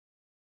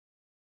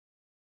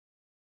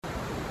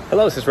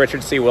Hello, this is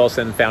Richard C.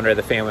 Wilson, founder of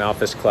the Family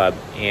Office Club,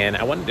 and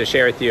I wanted to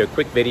share with you a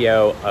quick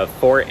video of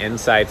 4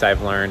 insights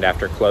I've learned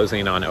after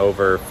closing on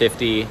over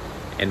 50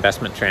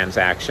 investment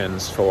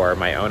transactions for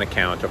my own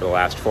account over the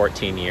last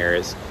 14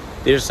 years.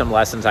 These are some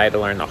lessons I had to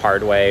learn the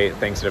hard way,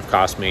 things that have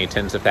cost me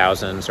tens of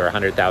thousands or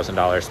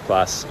 $100,000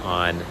 plus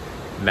on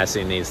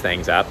messing these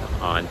things up,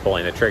 on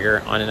pulling the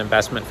trigger on an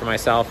investment for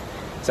myself.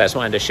 So I just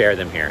wanted to share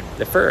them here.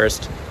 The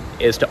first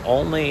is to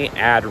only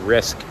add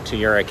risk to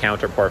your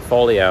account or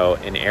portfolio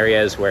in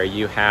areas where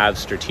you have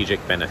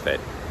strategic benefit.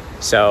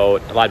 So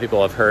a lot of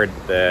people have heard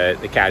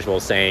the casual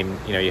saying,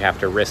 you have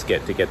to risk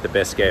it to get the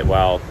biscuit.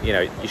 Well,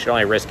 you should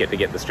only risk it to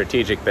get the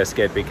strategic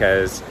biscuit,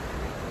 because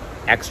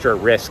extra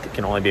risk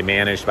can only be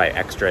managed by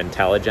extra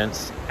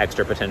intelligence,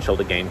 extra potential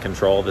to gain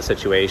control of the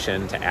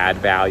situation, to add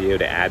value,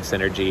 to add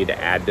synergy, to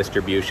add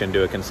distribution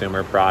to a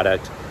consumer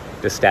product,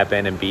 to step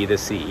in and be the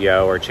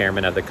CEO or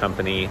chairman of the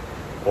company,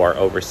 or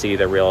oversee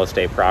the real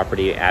estate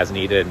property as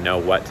needed and know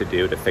what to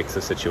do to fix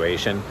the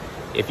situation.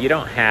 If you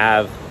don't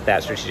have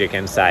that strategic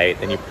insight,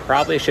 then you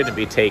probably shouldn't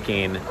be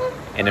taking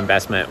an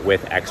investment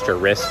with extra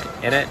risk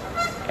in it,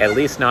 at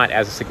least not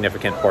as a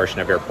significant portion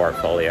of your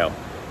portfolio.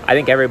 I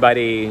think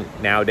everybody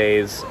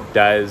nowadays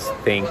does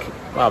think,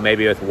 well,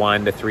 maybe with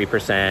 1 to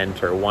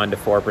 3% or 1 to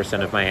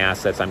 4% of my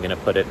assets, I'm going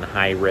to put it in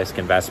high risk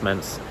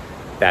investments.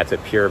 That's a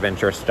pure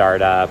venture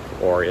startup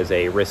or is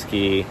a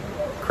risky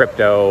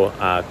crypto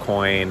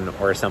coin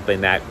or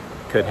something that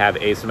could have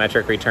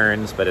asymmetric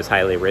returns but is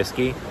highly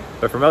risky.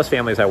 But for most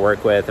families I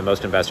work with and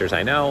most investors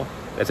I know,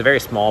 that's a very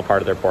small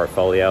part of their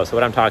portfolio. So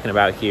what I'm talking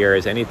about here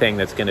is anything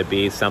that's going to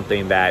be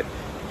something that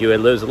you would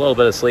lose a little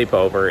bit of sleep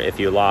over if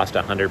you lost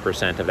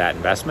 100% of that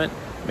investment.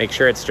 Make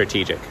sure it's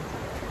strategic.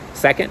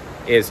 Second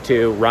is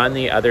to run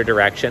the other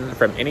direction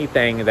from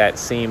anything that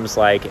seems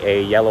like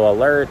a yellow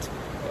alert,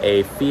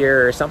 a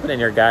fear, something in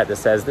your gut that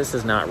says this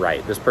is not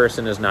right. This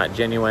person is not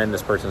genuine.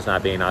 This person's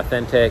not being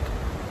authentic.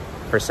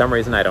 For some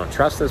reason, I don't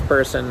trust this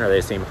person, or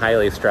they seem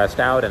highly stressed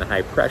out and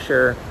high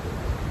pressure,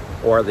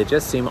 or they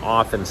just seem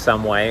off in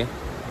some way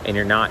and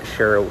you're not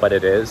sure what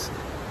it is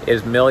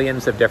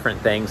millions of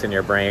different things in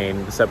your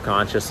brain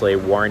subconsciously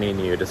warning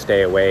you to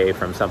stay away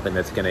from something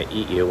that's going to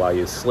eat you while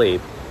you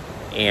sleep.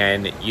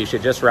 And you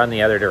should just run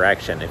the other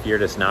direction if you're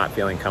just not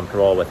feeling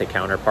comfortable with a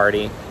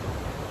counterparty.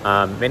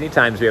 Many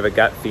times we have a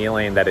gut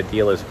feeling that a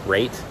deal is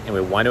great and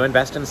we want to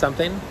invest in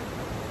something,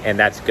 and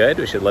that's good.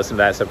 We should listen to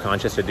that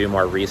subconscious to do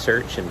more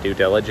research and due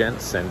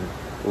diligence and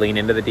lean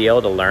into the deal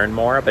to learn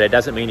more, but it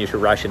doesn't mean you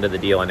should rush into the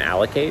deal and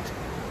allocate.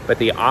 But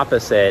the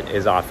opposite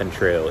is often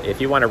true. If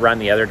you want to run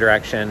the other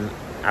direction,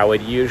 I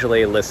would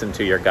usually listen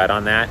to your gut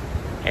on that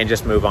and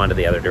just move on to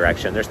the other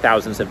direction. There's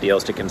thousands of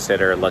deals to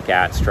consider, look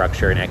at,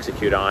 structure, and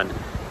execute on.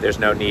 There's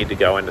no need to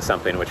go into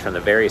something which from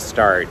the very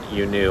start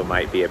you knew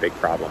might be a big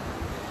problem.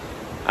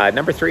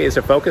 Number 3 is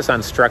to focus on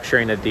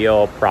structuring a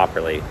deal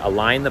properly.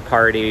 Align the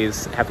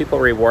parties, have people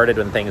rewarded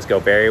when things go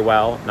very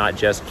well, not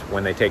just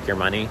when they take your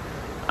money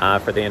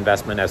for the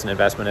investment as an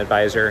investment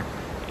advisor.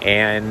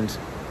 And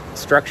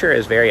structure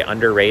is very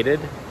underrated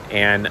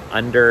and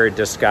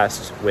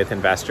under-discussed with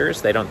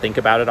investors. They don't think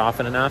about it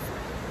often enough.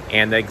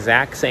 And the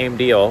exact same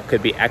deal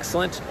could be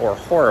excellent or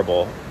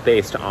horrible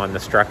based on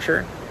the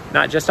structure,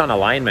 not just on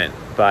alignment,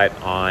 but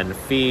on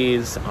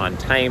fees, on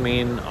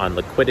timing, on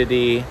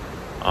liquidity,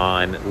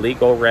 on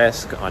legal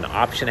risk, on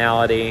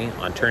optionality,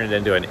 on turning it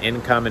into an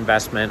income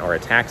investment or a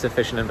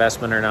tax-efficient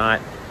investment or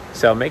not.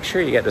 So make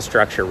sure you get the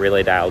structure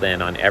really dialed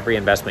in on every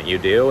investment you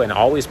do, and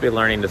always be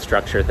learning to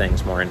structure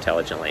things more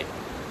intelligently.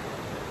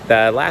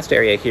 The last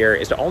area here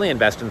is to only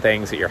invest in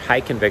things that you're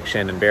high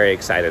conviction and very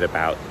excited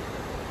about.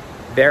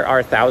 There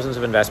are thousands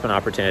of investment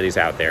opportunities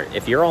out there.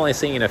 If you're only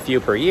seeing a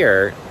few per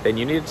year, then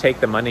you need to take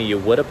the money you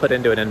would have put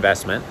into an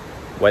investment,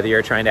 whether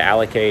you're trying to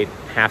allocate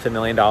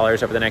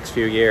 $500,000 over the next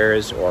few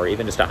years, or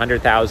even just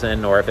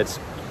 $100,000, or if it's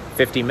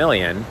 $50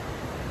 million.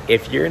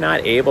 If you're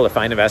not able to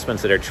find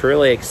investments that are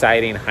truly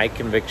exciting, high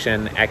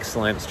conviction,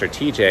 excellent,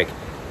 strategic,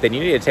 then you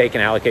need to take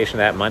an allocation of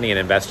that money and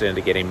invest it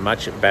into getting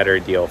much better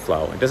deal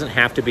flow. It doesn't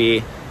have to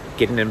be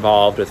getting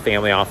involved with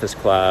Family Office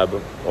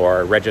Club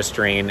or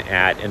registering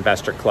at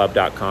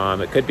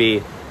investorclub.com. It could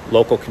be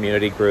local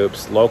community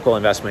groups, local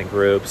investment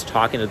groups,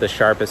 talking to the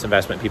sharpest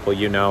investment people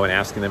you know and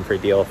asking them for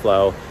deal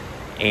flow.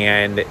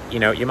 And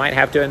you might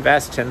have to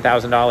invest $10,000,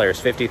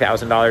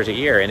 $50,000 a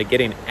year into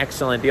getting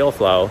excellent deal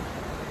flow,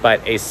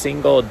 but a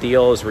single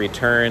deal's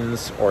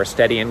returns or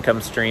steady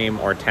income stream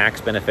or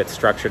tax benefits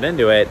structured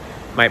into it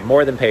might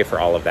more than pay for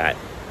all of that.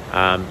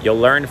 You'll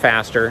learn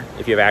faster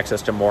if you have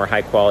access to more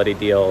high quality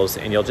deals,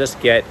 and you'll just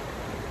get,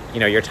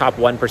 your top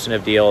 1%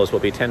 of deals will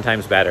be 10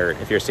 times better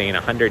if you're seeing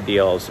 100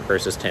 deals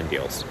versus 10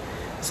 deals.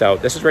 So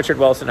this is Richard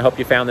Wilson. I hope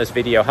you found this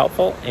video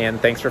helpful,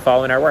 and thanks for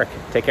following our work.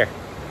 Take care.